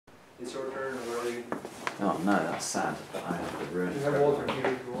It's your turn, or really? Oh no, that's sad. I have to ruin it. You have water here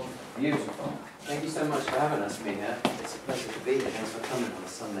if you want. Beautiful. Thank you so much for having us, Miha. It's a pleasure to be here. Thanks for coming on a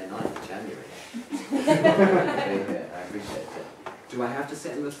Sunday night in January. I appreciate it. Do I have to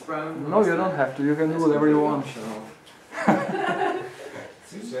sit in the throne? No, you don't have to. You can do whatever you want. I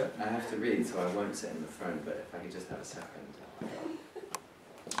have to read, so I won't sit in the throne, but if I could just have a second.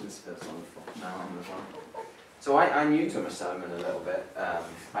 This feels wonderful. Now I'll move on. So I knew Tomaž Šalamun a little bit.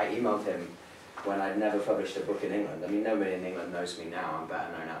 I emailed him when I'd never published a book in England. I mean, nobody in England knows me now. I'm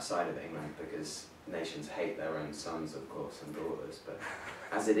better known outside of England because nations hate their own sons, of course, and daughters. But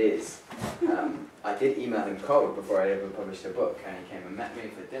as it is, I did email him cold before I ever published a book, and he came and met me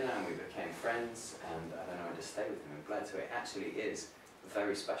for dinner, and we became friends, and I don't know, I just stayed with him and glad to. It actually is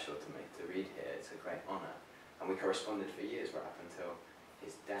very special to me to read here. It's a great honour. And we corresponded for years right up until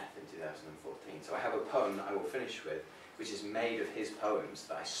his death in 2014. So I have a poem that I will finish with, which is made of his poems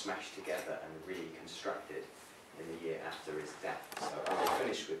that I smashed together and reconstructed in the year after his death. So I will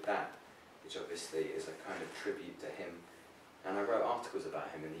finish with that, which obviously is a kind of tribute to him. And I wrote articles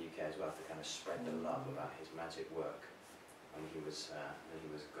about him in the UK as well to kind of spread the love about his magic work when he was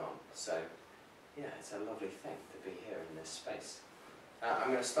gone. So yeah, it's a lovely thing to be here in this space.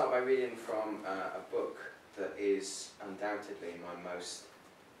 I'm going to start by reading from a book that is undoubtedly my most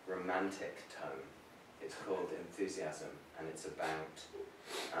romantic tome. It's called Enthusiasm, and it's about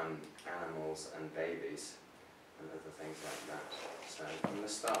animals and babies and other things like that. So I'm going to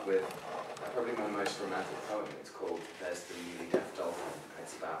start with probably my most romantic poem. It's called There's the Newly Deaf Dolphin, and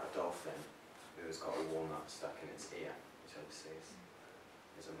it's about a dolphin who has got a walnut stuck in its ear, which obviously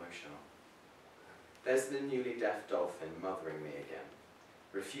is emotional. There's the newly deaf dolphin mothering me again,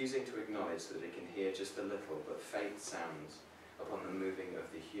 refusing to acknowledge that it can hear just a little but faint sounds upon the moving of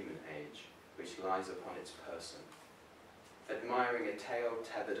the human age, which lies upon its person, admiring a tail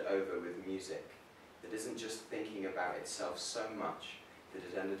tethered over with music that isn't just thinking about itself so much that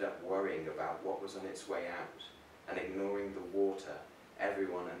it ended up worrying about what was on its way out and ignoring the water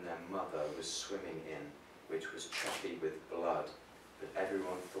everyone and their mother was swimming in, which was choppy with blood, but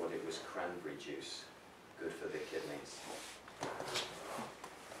everyone thought it was cranberry juice, good for the kidneys.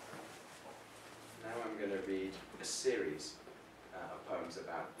 Now I'm going to read a series of poems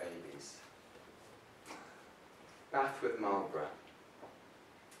about babies. Bath with Marlborough.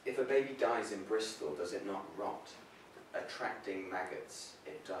 If a baby dies in Bristol, does it not rot? Attracting maggots,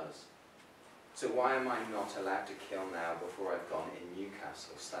 it does. So why am I not allowed to kill now before I've gone in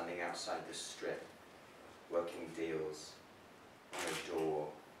Newcastle, standing outside the strip, working deals? On a door,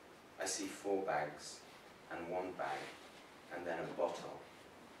 I see 4 bags, and 1 bag, and then a bottle,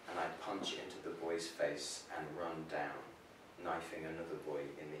 and I punch into the boy's face and run down, knifing another boy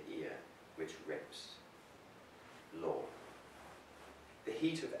in the ear, which rips. Law. The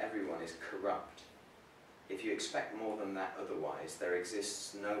heat of everyone is corrupt. If you expect more than that otherwise, there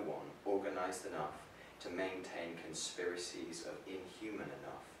exists no one organized enough to maintain conspiracies of inhuman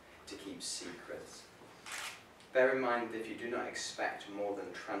enough to keep secrets. Bear in mind that if you do not expect more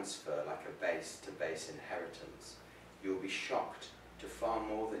than transfer like a base-to-base inheritance, you will be shocked to far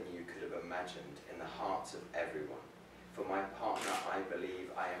more than you could have imagined in the hearts of everyone. For my partner, I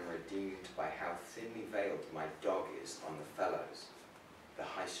believe I am redeemed by how thinly veiled my dog is on the fellows, the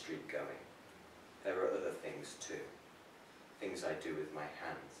high street going. There are other things too, things I do with my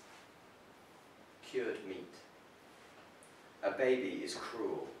hands. Cured meat. A baby is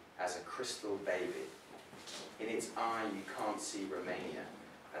cruel as a crystal baby. In its eye you can't see Romania,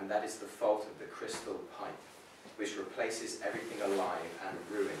 and that is the fault of the crystal pipe, which replaces everything alive and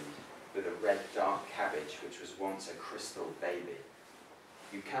ruined with a red dark cabbage which was once a crystal baby.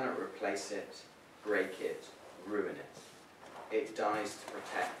 You cannot replace it, break it, ruin it. It dies to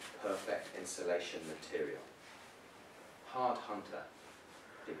protect perfect insulation material. Hard hunter.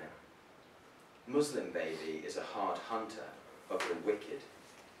 Muslim baby is a hard hunter of the wicked,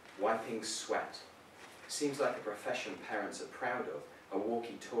 wiping sweat. Seems like a profession parents are proud of, a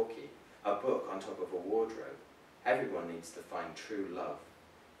walkie-talkie, a book on top of a wardrobe. Everyone needs to find true love.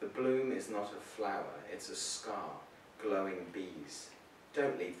 The bloom is not a flower, it's a scar, glowing bees.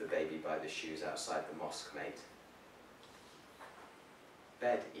 Don't leave the baby by the shoes outside the mosque, mate.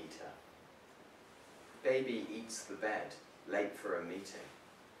 Bed eater. Baby eats the bed, late for a meeting.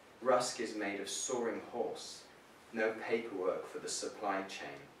 Rusk is made of soaring horse, no paperwork for the supply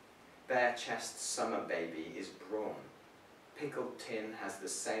chain. Bare chest summer baby is brawn. Pickled tin has the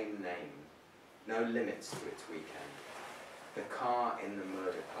same name, no limits to its weekend. The car in the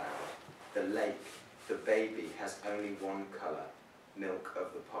murder cloud, the lake, the baby has only one colour, milk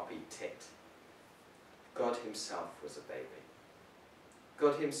of the poppy tit. God himself was a baby.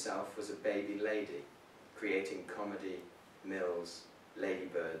 God himself was a baby lady, creating comedy, mills,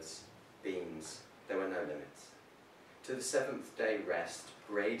 ladybirds, beans. There were no limits. To the seventh-day rest,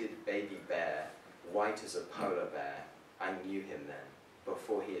 braided baby bear, white as a polar bear, I knew him then,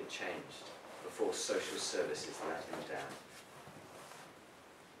 before he had changed, before social services let him down.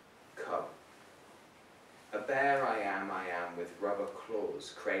 Cub. A bear I am with rubber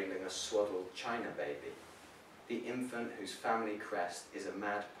claws, cradling a swaddled china baby. The infant whose family crest is a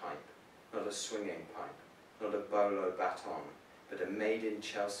mad pipe, not a swinging pipe, not a bolo baton, but a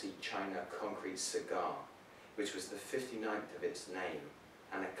made-in-Chelsea China concrete cigar, which was the 59th of its name,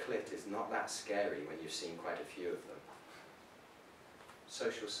 and a clit is not that scary when you've seen quite a few of them.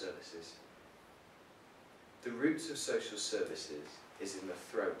 Social services. The roots of social services is in the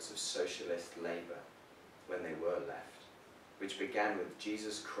throats of socialist labour, when they were left, which began with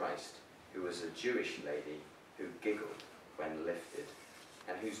Jesus Christ, who was a Jewish lady who giggled when lifted,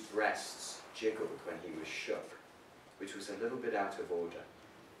 and whose breasts jiggled when he was shook, which was a little bit out of order.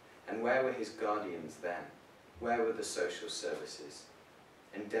 And where were his guardians then? Where were the social services?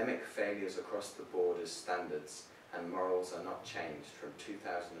 Endemic failures across the board as standards and morals are not changed from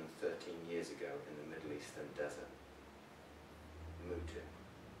 2013 years ago in the Middle Eastern desert. Mutu.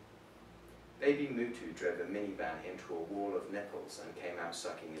 Baby Mutu drove a minivan into a wall of nipples and came out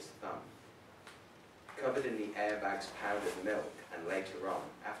sucking his thumb. Covered in the airbag's powdered milk, and later on,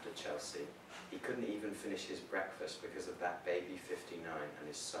 after Chelsea, he couldn't even finish his breakfast because of that baby 59 and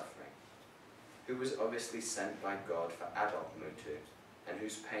his suffering, who was obviously sent by God for adult Mutu, and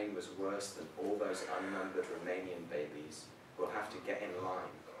whose pain was worse than all those unnumbered Romanian babies who will have to get in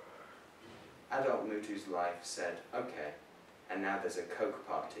line. Adult Mutu's life said, okay, and now there's a Coke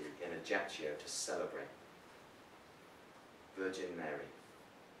party in Ajaccio to celebrate. Virgin Mary.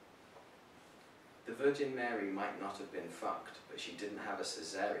 The Virgin Mary might not have been fucked, but she didn't have a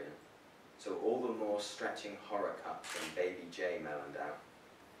cesarean, so all the more stretching horror cuts when baby J mellowed out.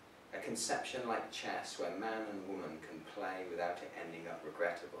 A conception like chess where man and woman can play without it ending up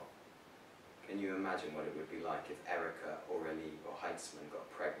regrettable. Can you imagine what it would be like if Erica, Aurélie or Heitzman got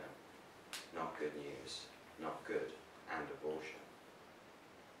pregnant? Not good news, not good, and abortion.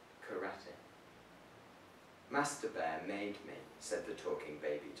 Karate. Master Bear made me, said the talking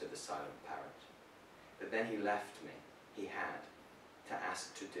baby to the silent parrot. But then he left me, he had, to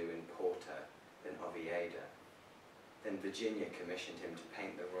ask to do in Porto, then Oviedo. Then Virginia commissioned him to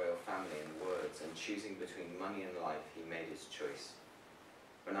paint the royal family in words, and choosing between money and life, he made his choice.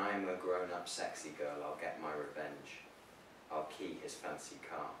 When I am a grown-up sexy girl, I'll get my revenge. I'll key his fancy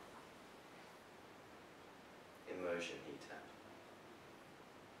car. Immersion heater.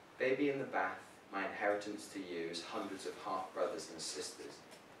 Baby in the bath, my inheritance to you is hundreds of half-brothers and sisters,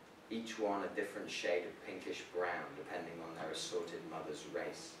 each one a different shade of pinkish brown depending on their assorted mother's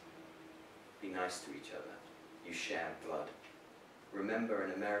race. Be nice to each other. You share blood. Remember,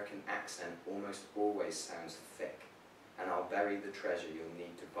 an American accent almost always sounds thick, and I'll bury the treasure you'll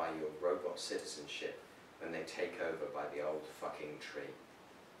need to buy your robot citizenship when they take over by the old fucking tree.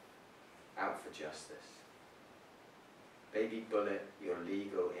 Out for justice. Baby bullet, you're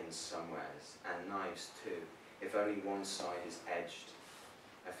legal in somewheres, and knives too, if only one side is edged.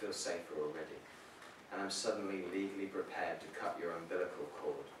 I feel safer already, and I'm suddenly legally prepared to cut your umbilical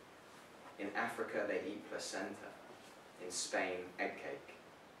cord. In Africa they eat placenta, in Spain egg cake,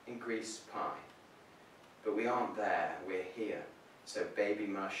 in Greece pie. But we aren't there, we're here, so baby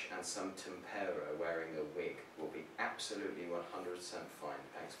mush and some tempera wearing a wig will be absolutely 100% fine,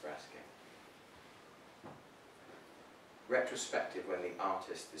 thanks for asking. Retrospective when the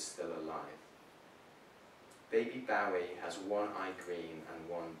artist is still alive. Baby Bowie has one eye green and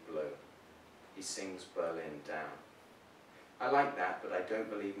one blue. He sings Berlin down. I like that, but I don't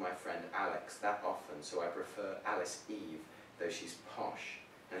believe my friend Alex that often, so I prefer Alice Eve, though she's posh,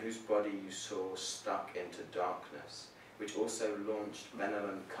 and whose body you saw stuck into darkness, which also launched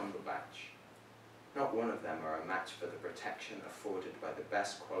Benelin Cumberbatch. Not one of them are a match for the protection afforded by the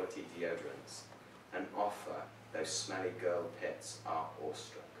best quality deodorants, and offer those smelly girl pits are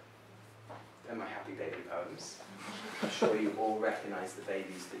awestruck. They're my happy baby poems. I'm sure you all recognise the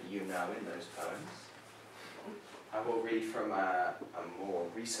babies that you know in those poems. I will read from a more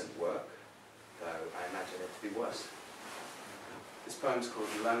recent work, though I imagine it to be worse. This poem's called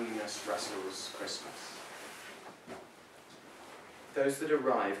Loneliness Rustles Christmas. Those that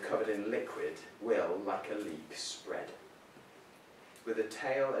arrive covered in liquid will, like a leak, spread. With a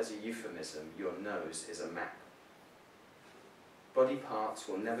tail as a euphemism, your nose is a map. Body parts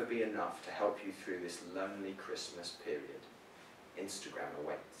will never be enough to help you through this lonely Christmas period. Instagram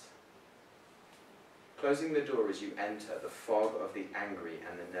awaits. Closing the door as you enter, the fog of the angry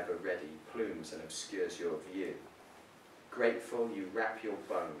and the never ready plumes and obscures your view. Grateful, you wrap your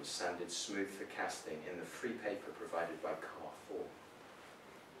bones, sanded smooth for casting, in the free paper provided by Carrefour.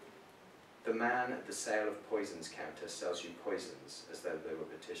 The man at the sale of poisons counter sells you poisons as though they were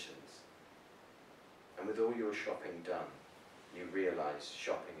petitions. And with all your shopping done, you realise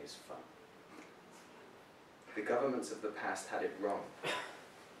shopping is fun. The governments of the past had it wrong.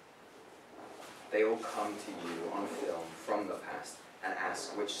 They all come to you on film from the past and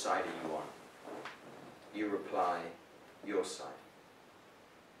ask, which side are you on? You reply, your side.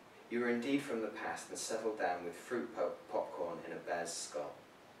 You are indeed from the past and settle down with fruit popcorn in a bear's skull.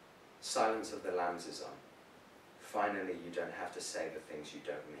 Silence of the Lambs is on. Finally, you don't have to say the things you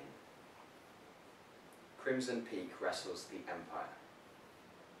don't mean. Crimson Peak wrestles the Empire.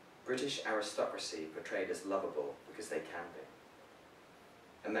 British aristocracy portrayed as lovable because they can be.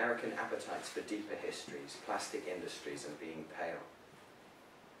 American appetites for deeper histories, plastic industries and being pale.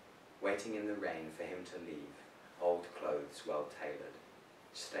 Waiting in the rain for him to leave, old clothes well tailored,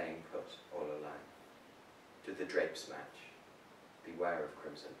 staying put all alone. Do the drapes match? Beware of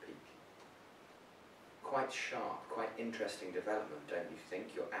Crimson Peak. Quite sharp, quite interesting development, don't you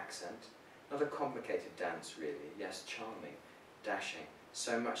think, your accent? Not a complicated dance really, yes, charming, dashing,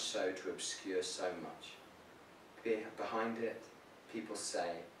 so much so to obscure so much. Behind it, people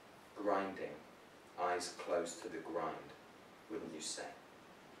say, grinding, eyes close to the grind, wouldn't you say?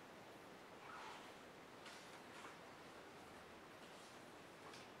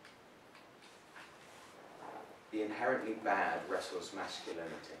 The inherently bad wrestles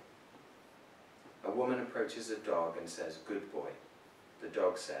masculinity. A woman approaches a dog and says, good boy. The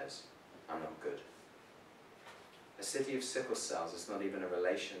dog says, I'm not good. A city of sickle cells is not even a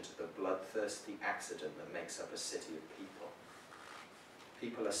relation to the bloodthirsty accident that makes up a city of people.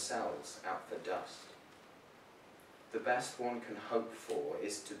 People are cells out for dust. The best one can hope for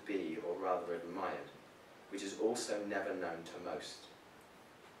is to be, or rather admired, which is also never known to most.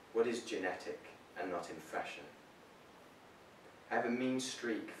 What is genetic and not in fashion? I have a mean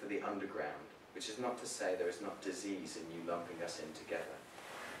streak for the underground, which is not to say there is not disease in you lumping us in together.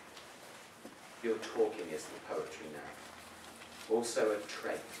 Your talking is the poetry now. Also a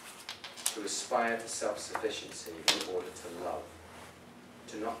trait, to aspire to self-sufficiency in order to love,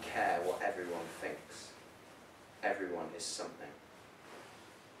 to not care what everyone thinks. Everyone is something.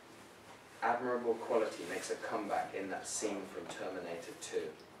 Admirable quality makes a comeback in that scene from Terminator 2,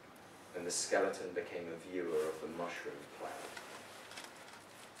 when the skeleton became a viewer of the mushroom cloud.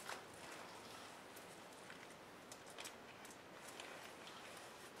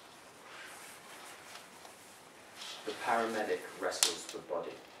 The paramedic wrestles the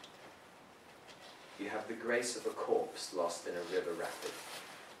body. You have the grace of a corpse lost in a river rapid.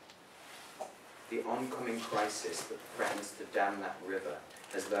 The oncoming crisis that threatens to dam that river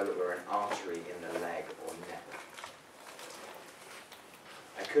as though it were an artery in the leg or neck.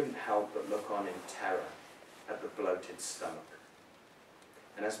 I couldn't help but look on in terror at the bloated stomach.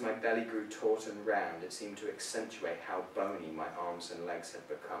 And as my belly grew taut and round, it seemed to accentuate how bony my arms and legs had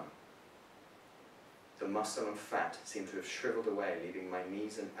become. The muscle and fat seemed to have shriveled away, leaving my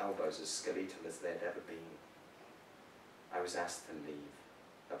knees and elbows as skeletal as they had ever been. I was asked to leave,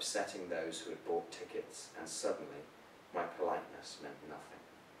 upsetting those who had bought tickets, and suddenly my politeness meant nothing.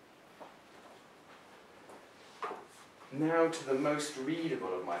 Now to the most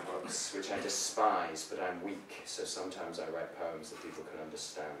readable of my books, which I despise, but I'm weak, so sometimes I write poems that people can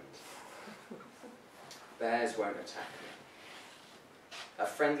understand. Bears won't attack me. A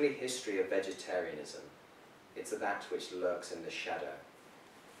friendly history of vegetarianism. It's that which lurks in the shadow.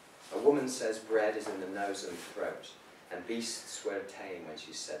 A woman says bread is in the nose and throat, and beasts were tame when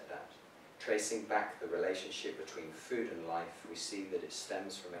she said that. Tracing back the relationship between food and life, we see that it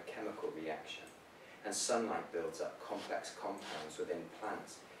stems from a chemical reaction, and sunlight builds up complex compounds within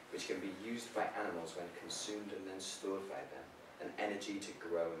plants, which can be used by animals when consumed and then stored by them, an energy to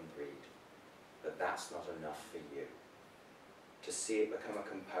grow and breed. But that's not enough for you. To see it become a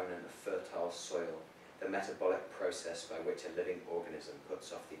component of fertile soil, the metabolic process by which a living organism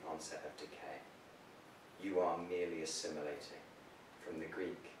puts off the onset of decay. You are merely assimilating, from the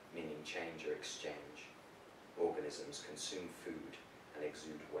Greek meaning change or exchange. Organisms consume food and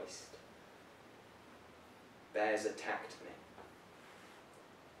exude waste. Bears attacked me.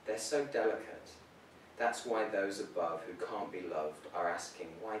 They're so delicate. That's why those above who can't be loved are asking,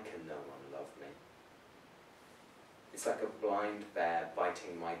 why can no one love me? It's like a blind bear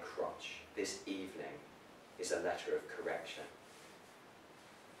biting my crotch. This evening is a letter of correction.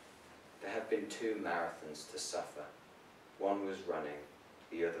 There have been 2 marathons to suffer. One was running,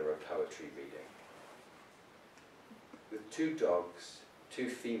 the other a poetry reading. With 2 dogs, 2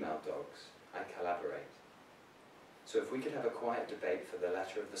 female dogs, I collaborate. So if we could have a quiet debate for the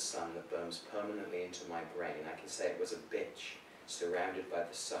letter of the sun that burns permanently into my brain, I can say it was a bitch surrounded by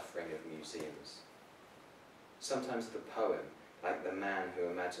the suffering of museums. Sometimes the poem, like the man who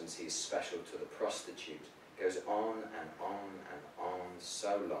imagines he's special to the prostitute, goes on and on and on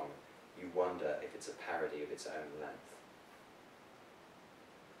so long you wonder if it's a parody of its own length.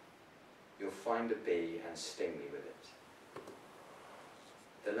 You'll find a bee and sting me with it.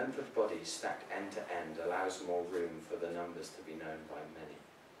 The length of bodies stacked end to end allows more room for the numbers to be known by many.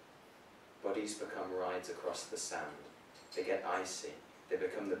 Bodies become rides across the sand. They get icy. They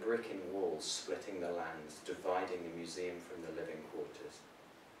become the brick in walls splitting the lands, dividing the museum from the living quarters.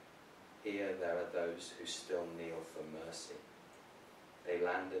 Here there are those who still kneel for mercy. They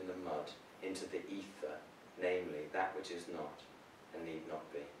land in the mud, into the ether, namely that which is not and need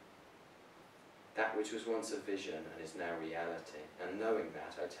not be. That which was once a vision and is now reality, and knowing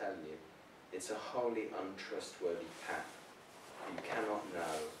that, I tell you, it's a wholly untrustworthy path. You cannot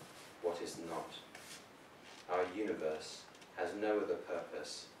know what is not. Our universe has no other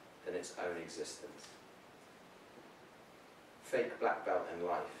purpose than its own existence. Fake black belt in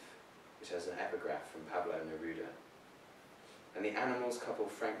life, which has an epigraph from Pablo Neruda. And the animals couple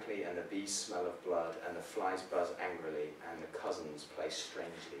frankly, and the bees smell of blood, and the flies buzz angrily, and the cousins play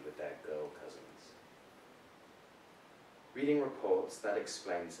strangely with their girl cousins. Reading reports, that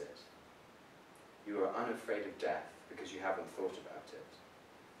explains it. You are unafraid of death because you haven't thought about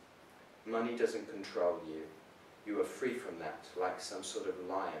it. Money doesn't control you. You are free from that, like some sort of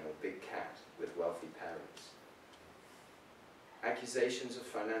lion or big cat with wealthy parents. Accusations of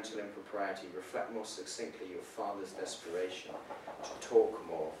financial impropriety reflect more succinctly your father's desperation to talk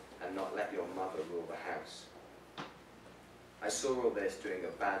more and not let your mother rule the house. I saw all this doing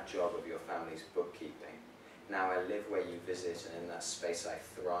a bad job of your family's bookkeeping. Now I live where you visit, and in that space I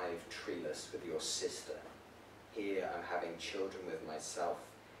thrive treeless with your sister. Here I'm having children with myself,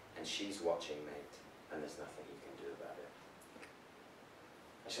 and she's watching, mate, and there's nothing you can do about it.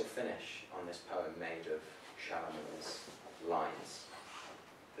 I shall finish on this poem made of Šalamun's lines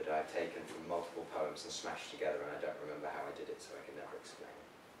that I've taken from multiple poems and smashed together, and I don't remember how I did it, so I can never explain it.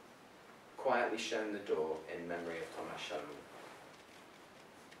 Quietly shown the door in memory of Tomaž Šalamun.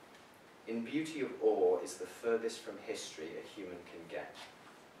 In beauty of awe is the furthest from history a human can get.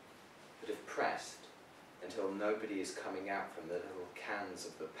 But if pressed, until nobody is coming out from the little cans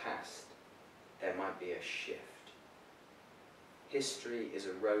of the past, there might be a shift. History is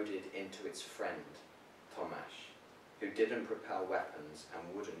eroded into its friend, Tomaž, who didn't propel weapons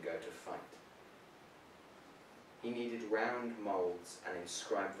and wouldn't go to fight. He needed round moulds and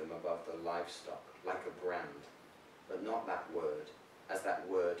inscribed them above the livestock, like a brand, but not that word, as that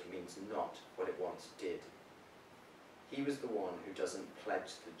word means not what it once did. He was the one who doesn't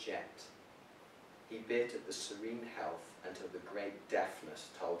pledge the jet. He bit at the serene health until the great deafness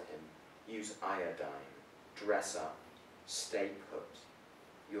told him, use iodine, dress up, stay put.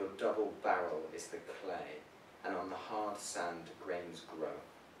 Your double barrel is the clay, and on the hard sand grains grow.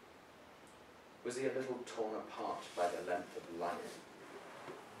 Was he a little torn apart by the length of life?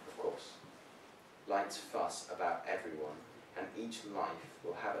 Of course. Lights fuss about everyone, and each life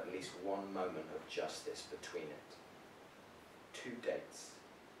will have at least one moment of justice between it. 2 dates,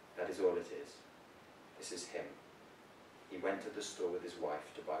 that is all it is. This is him. He went to the store with his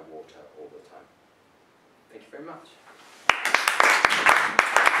wife to buy water all the time. Thank you very much.